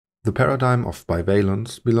The paradigm of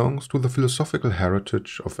bivalence belongs to the philosophical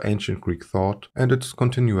heritage of ancient Greek thought and its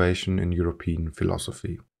continuation in European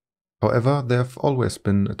philosophy. However, there have always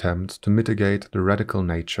been attempts to mitigate the radical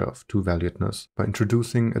nature of two-valuedness by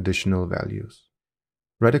introducing additional values.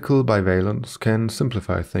 Radical bivalence can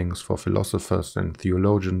simplify things for philosophers and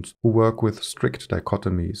theologians who work with strict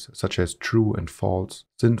dichotomies such as true and false,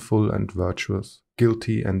 sinful and virtuous,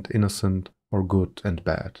 guilty and innocent, or good and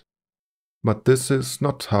bad. But this is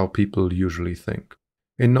not how people usually think.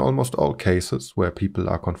 In almost all cases where people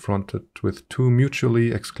are confronted with two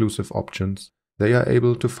mutually exclusive options, they are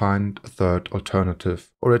able to find a third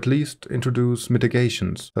alternative, or at least introduce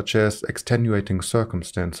mitigations, such as extenuating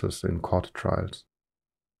circumstances in court trials.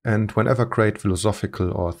 And whenever great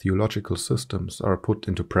philosophical or theological systems are put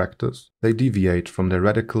into practice, they deviate from their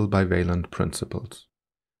radical bivalent principles.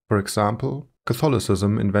 For example,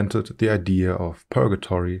 Catholicism invented the idea of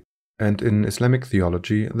purgatory, and in Islamic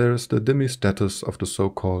theology there is the dhimmi status of the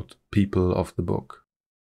so-called people of the book.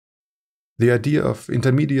 The idea of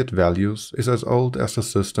intermediate values is as old as the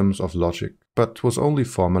systems of logic, but was only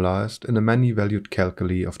formalized in the many-valued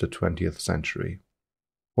calculi of the 20th century.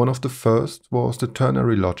 One of the first was the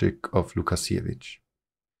ternary logic of Lukasiewicz.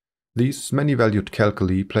 These many-valued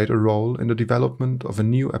calculi played a role in the development of a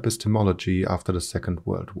new epistemology after the Second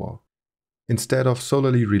World War. Instead of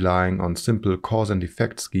solely relying on simple cause and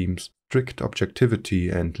effect schemes, strict objectivity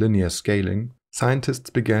and linear scaling, scientists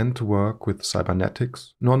began to work with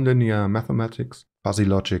cybernetics, nonlinear mathematics, fuzzy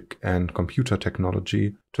logic, and computer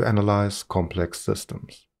technology to analyze complex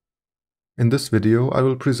systems. In this video, I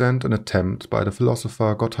will present an attempt by the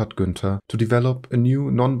philosopher Gotthard Günther to develop a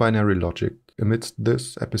new non-binary logic amidst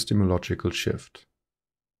this epistemological shift.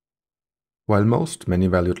 While most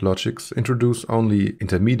many-valued logics introduce only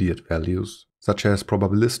intermediate values, such as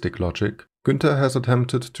probabilistic logic, Günther has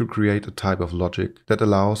attempted to create a type of logic that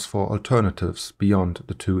allows for alternatives beyond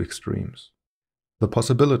the two extremes. The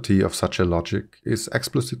possibility of such a logic is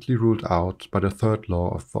explicitly ruled out by the third law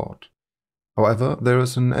of thought. However, there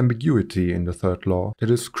is an ambiguity in the third law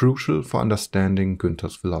that is crucial for understanding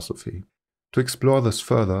Günther's philosophy. To explore this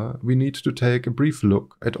further, we need to take a brief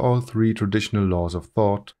look at all three traditional laws of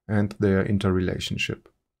thought and their interrelationship.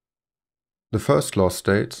 The first law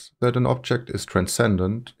states that an object is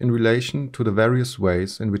transcendent in relation to the various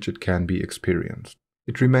ways in which it can be experienced.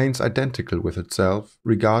 It remains identical with itself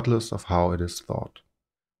regardless of how it is thought.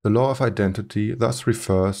 The law of identity thus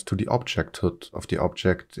refers to the objecthood of the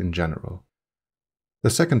object in general. The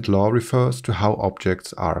second law refers to how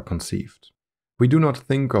objects are conceived. We do not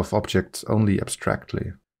think of objects only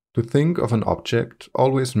abstractly. To think of an object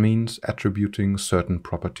always means attributing certain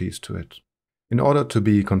properties to it. In order to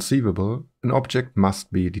be conceivable, an object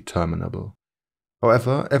must be determinable.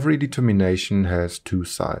 However, every determination has two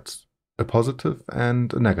sides, a positive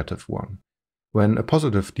and a negative one. When a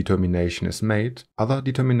positive determination is made, other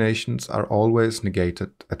determinations are always negated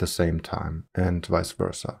at the same time, and vice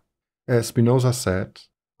versa. As Spinoza said,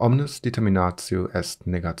 omnis determinatio est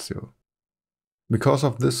negatio. Because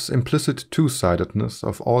of this implicit two-sidedness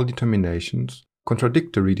of all determinations,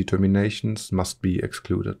 contradictory determinations must be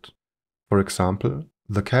excluded. For example,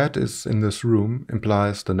 the cat is in this room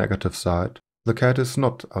implies the negative side, the cat is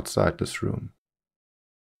not outside this room.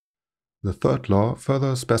 The third law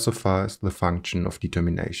further specifies the function of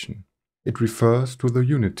determination. It refers to the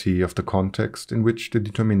unity of the context in which the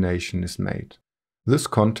determination is made. This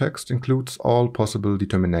context includes all possible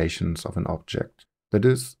determinations of an object, that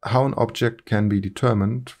is, how an object can be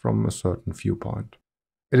determined from a certain viewpoint.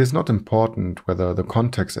 It is not important whether the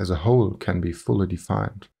context as a whole can be fully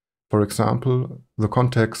defined. For example, the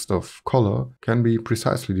context of color can be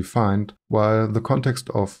precisely defined, while the context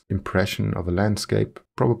of impression of a landscape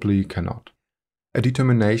probably cannot. A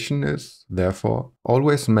determination is, therefore,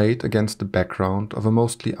 always made against the background of a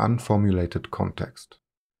mostly unformulated context.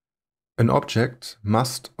 An object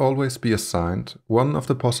must always be assigned one of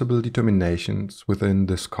the possible determinations within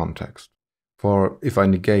this context. For if I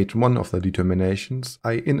negate one of the determinations,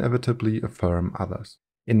 I inevitably affirm others.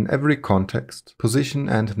 In every context, position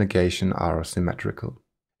and negation are symmetrical.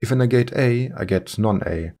 If I negate A, I get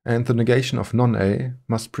non-A, and the negation of non-A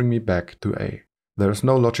must bring me back to A. There is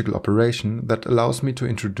no logical operation that allows me to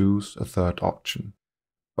introduce a third option.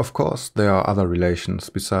 Of course, there are other relations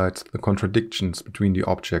besides the contradictions between the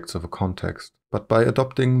objects of a context, but by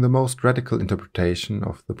adopting the most radical interpretation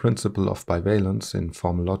of the principle of bivalence in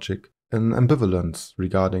formal logic, an ambivalence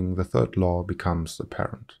regarding the third law becomes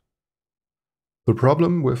apparent. The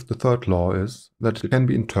problem with the third law is that it can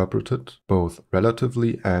be interpreted both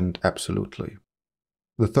relatively and absolutely.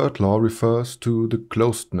 The third law refers to the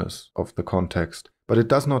closedness of the context, but it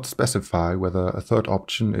does not specify whether a third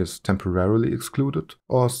option is temporarily excluded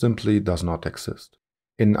or simply does not exist.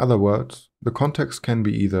 In other words, the context can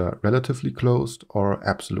be either relatively closed or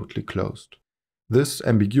absolutely closed. This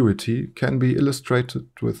ambiguity can be illustrated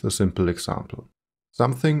with a simple example.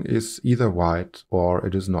 Something is either white or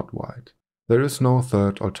it is not white. There is no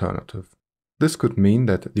third alternative. This could mean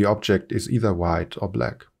that the object is either white or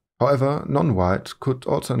black. However, non-white could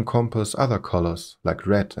also encompass other colors like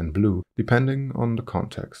red and blue, depending on the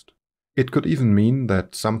context. It could even mean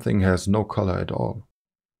that something has no color at all.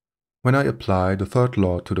 When I apply the third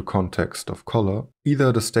law to the context of color,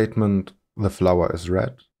 either the statement "the flower is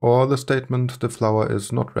red" or the statement "the flower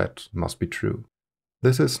is not red" must be true.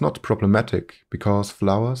 This is not problematic because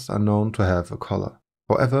flowers are known to have a color.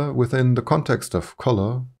 However, within the context of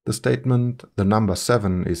color, the statement "the number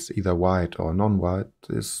 7 is either white or non-white"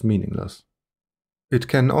 is meaningless. It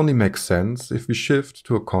can only make sense if we shift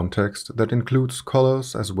to a context that includes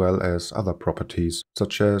colors as well as other properties,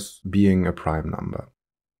 such as being a prime number.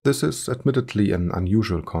 This is admittedly an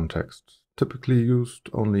unusual context, typically used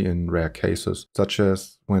only in rare cases, such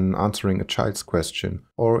as when answering a child's question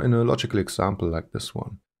or in a logical example like this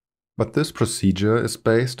one. But this procedure is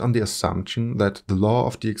based on the assumption that the law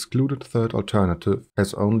of the excluded third alternative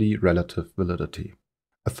has only relative validity.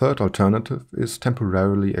 A third alternative is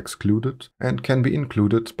temporarily excluded and can be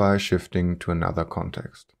included by shifting to another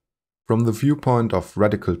context. From the viewpoint of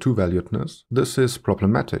radical two-valuedness, this is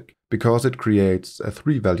problematic because it creates a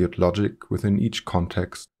three-valued logic within each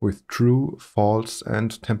context with true, false,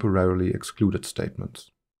 and temporarily excluded statements.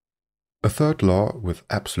 A third law with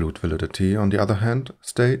absolute validity, on the other hand,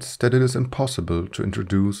 states that it is impossible to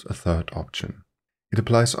introduce a third option. It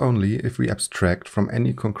applies only if we abstract from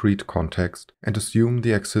any concrete context and assume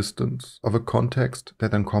the existence of a context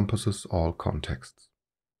that encompasses all contexts.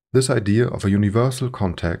 This idea of a universal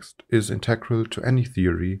context is integral to any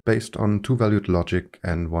theory based on two-valued logic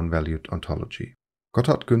and one-valued ontology.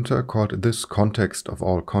 Gotthard Günther called this context of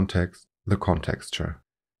all contexts the contexture.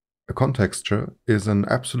 A contexture is an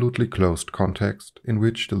absolutely closed context in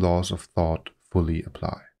which the laws of thought fully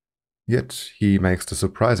apply. Yet he makes the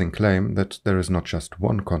surprising claim that there is not just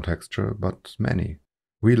one contexture, but many.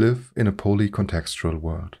 We live in a polycontextural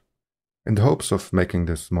world. In the hopes of making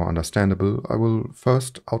this more understandable, I will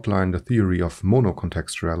first outline the theory of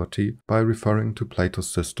mono-contexturality by referring to Plato's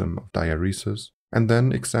system of diairesis, and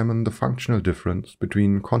then examine the functional difference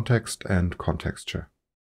between context and contexture.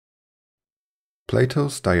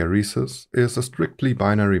 Plato's diairesis is a strictly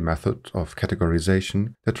binary method of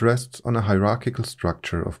categorization that rests on a hierarchical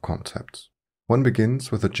structure of concepts. One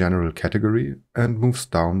begins with a general category and moves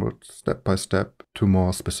downward step by step to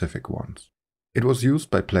more specific ones. It was used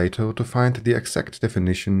by Plato to find the exact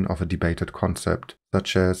definition of a debated concept,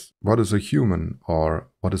 such as what is a human or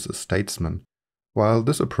what is a statesman. While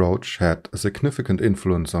this approach had a significant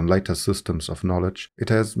influence on later systems of knowledge, it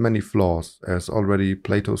has many flaws, as already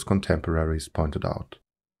Plato's contemporaries pointed out.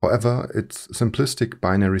 However, its simplistic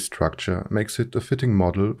binary structure makes it a fitting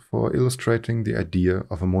model for illustrating the idea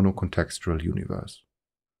of a mono-contextual universe.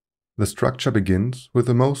 The structure begins with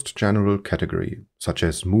the most general category, such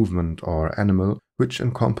as movement or animal, which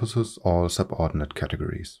encompasses all subordinate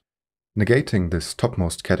categories. Negating this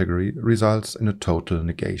topmost category results in a total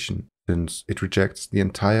negation, since it rejects the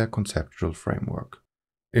entire conceptual framework.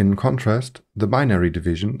 In contrast, the binary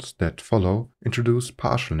divisions that follow introduce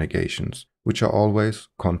partial negations, which are always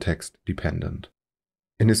context-dependent.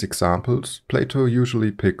 In his examples, Plato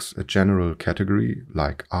usually picks a general category,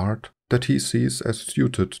 like art, that he sees as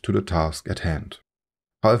suited to the task at hand.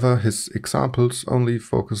 However, his examples only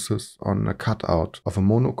focuses on a cutout of a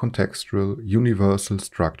mono-contextual universal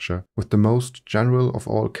structure with the most general of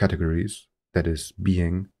all categories, that is,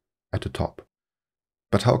 being, at the top.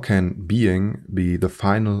 But how can being be the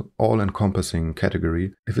final, all-encompassing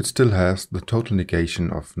category if it still has the total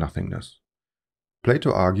negation of nothingness?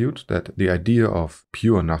 Plato argued that the idea of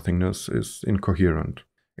pure nothingness is incoherent.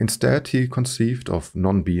 Instead, he conceived of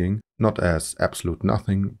non-being not as absolute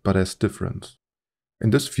nothing, but as difference. In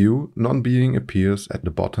this view, non-being appears at the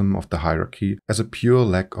bottom of the hierarchy as a pure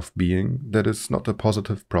lack of being that is not a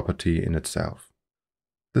positive property in itself.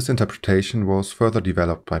 This interpretation was further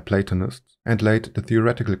developed by Platonists and laid the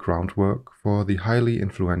theoretical groundwork for the highly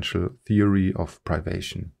influential theory of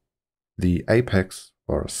privation. The apex,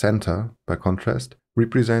 or center, by contrast,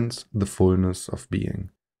 represents the fullness of being,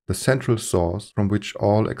 the central source from which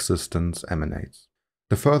all existence emanates.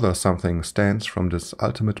 The further something stands from this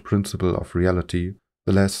ultimate principle of reality,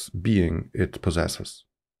 the less being it possesses.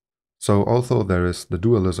 So although there is the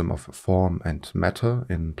dualism of form and matter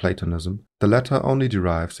in Platonism, the latter only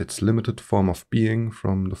derives its limited form of being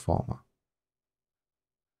from the former.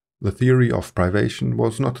 The theory of privation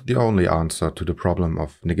was not the only answer to the problem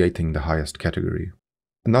of negating the highest category.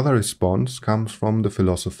 Another response comes from the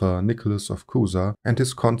philosopher Nicholas of Cusa and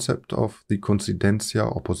his concept of the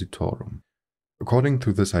coincidentia oppositorum. According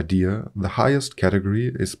to this idea, the highest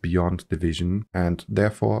category is beyond division and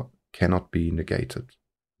therefore cannot be negated.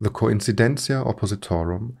 The coincidentia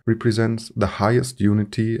oppositorum represents the highest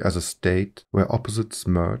unity as a state where opposites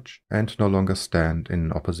merge and no longer stand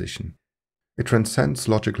in opposition. It transcends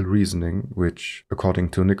logical reasoning, which, according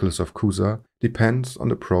to Nicholas of Cusa, depends on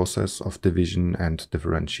the process of division and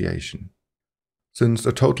differentiation. Since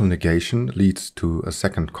a total negation leads to a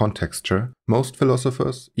second contexture, most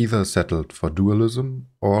philosophers either settled for dualism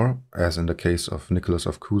or, as in the case of Nicholas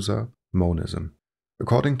of Cusa, monism.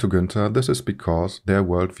 According to Günther, this is because their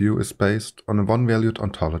worldview is based on a one-valued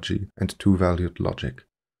ontology and two-valued logic.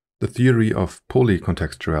 The theory of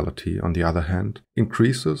polycontexturality, on the other hand,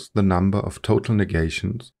 increases the number of total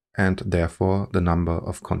negations and therefore the number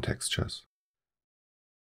of contextures.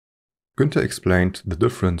 Günther explained the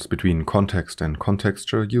difference between context and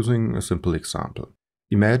contexture using a simple example.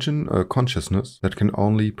 Imagine a consciousness that can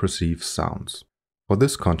only perceive sounds. For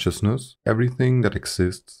this consciousness, everything that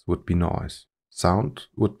exists would be noise. Sound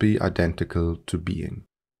would be identical to being.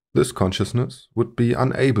 This consciousness would be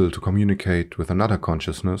unable to communicate with another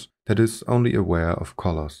consciousness that is only aware of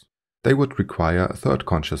colors. They would require a third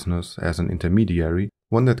consciousness as an intermediary,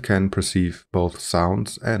 one that can perceive both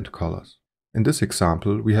sounds and colors. In this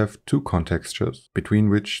example, we have two contextures between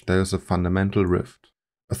which there is a fundamental rift.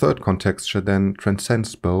 A third contexture then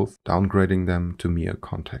transcends both, downgrading them to mere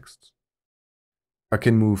contexts. I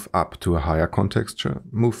can move up to a higher contexture,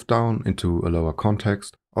 move down into a lower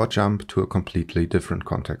context, or jump to a completely different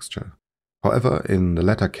contexture. However, in the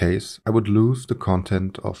latter case, I would lose the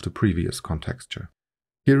content of the previous contexture.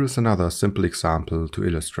 Here is another simple example to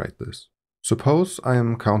illustrate this. Suppose I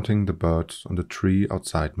am counting the birds on the tree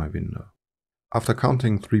outside my window. After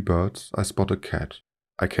counting 3 birds, I spot a cat.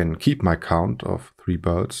 I can keep my count of 3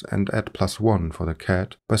 birds and add +1 for the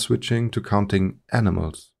cat by switching to counting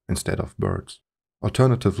animals instead of birds.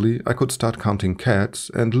 Alternatively, I could start counting cats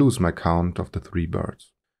and lose my count of the 3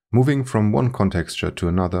 birds. Moving from one contexture to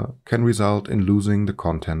another can result in losing the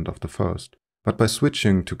content of the first, but by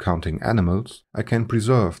switching to counting animals, I can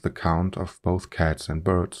preserve the count of both cats and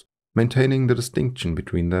birds, maintaining the distinction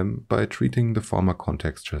between them by treating the former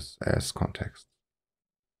contextures as contexts.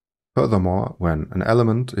 Furthermore, when an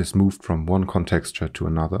element is moved from one contexture to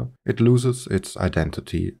another, it loses its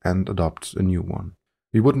identity and adopts a new one.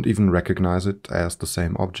 We wouldn't even recognize it as the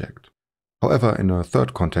same object. However, in a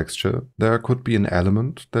third contexture, there could be an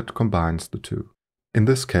element that combines the two. In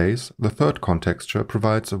this case, the third contexture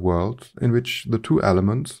provides a world in which the two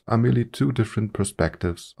elements are merely two different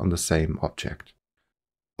perspectives on the same object.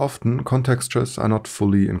 Often, contextures are not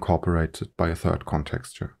fully incorporated by a third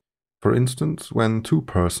contexture. For instance, when two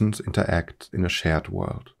persons interact in a shared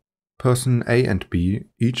world. Person A and B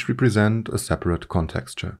each represent a separate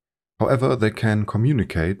contexture. However, they can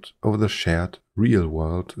communicate over the shared real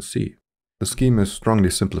world C. The scheme is strongly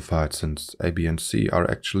simplified since A, B, and C are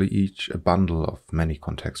actually each a bundle of many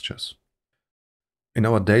contextures. In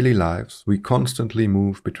our daily lives, we constantly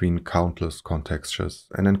move between countless contextures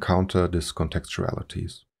and encounter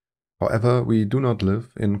discontextualities. However, we do not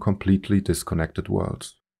live in completely disconnected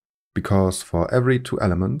worlds, because for every two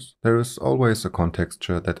elements, there is always a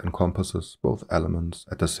contexture that encompasses both elements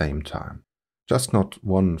at the same time. Just not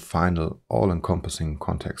one final, all-encompassing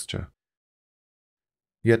contexture.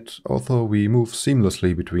 Yet, although we move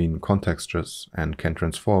seamlessly between contextures and can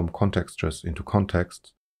transform contextures into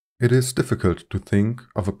contexts, it is difficult to think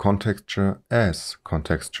of a contexture as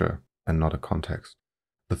contexture and not a context.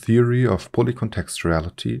 The theory of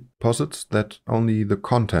polycontexturality posits that only the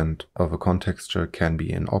content of a contexture can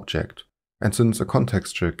be an object, and since a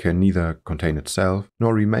contexture can neither contain itself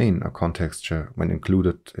nor remain a contexture when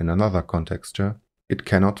included in another contexture, it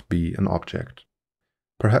cannot be an object.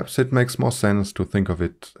 Perhaps it makes more sense to think of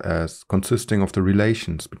it as consisting of the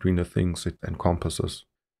relations between the things it encompasses.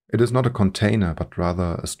 It is not a container, but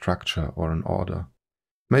rather a structure or an order.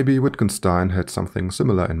 Maybe Wittgenstein had something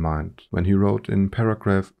similar in mind when he wrote in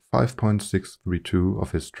paragraph 5.632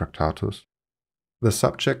 of his Tractatus, "The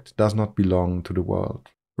subject does not belong to the world,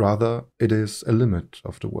 rather it is a limit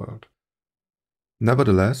of the world."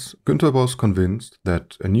 Nevertheless, Günther was convinced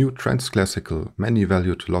that a new transclassical,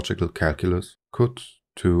 many-valued logical calculus could,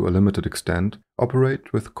 to a limited extent,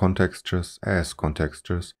 operate with contextures as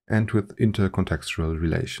contextures and with intercontextual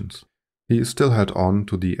relations. He still held on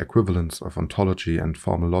to the equivalence of ontology and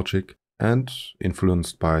formal logic, and,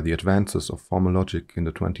 influenced by the advances of formal logic in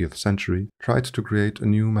the 20th century, tried to create a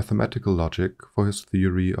new mathematical logic for his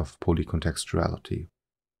theory of polycontexturality.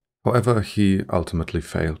 However, he ultimately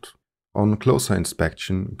failed. On closer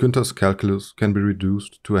inspection, Günther's calculus can be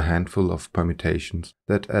reduced to a handful of permutations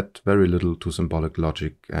that add very little to symbolic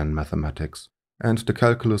logic and mathematics, and the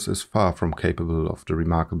calculus is far from capable of the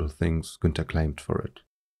remarkable things Günther claimed for it.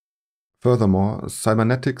 Furthermore,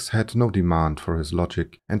 cybernetics had no demand for his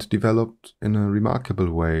logic and developed in a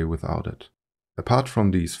remarkable way without it. Apart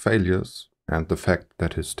from these failures, and the fact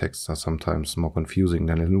that his texts are sometimes more confusing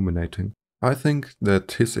than illuminating, I think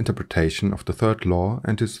that his interpretation of the third law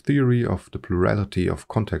and his theory of the plurality of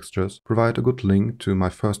contextures provide a good link to my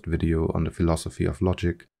first video on the philosophy of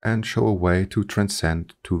logic and show a way to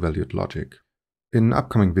transcend two-valued logic. In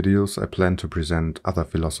upcoming videos I plan to present other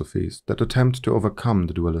philosophies that attempt to overcome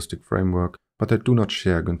the dualistic framework, but that do not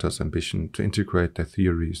share Günther's ambition to integrate their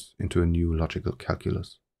theories into a new logical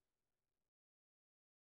calculus.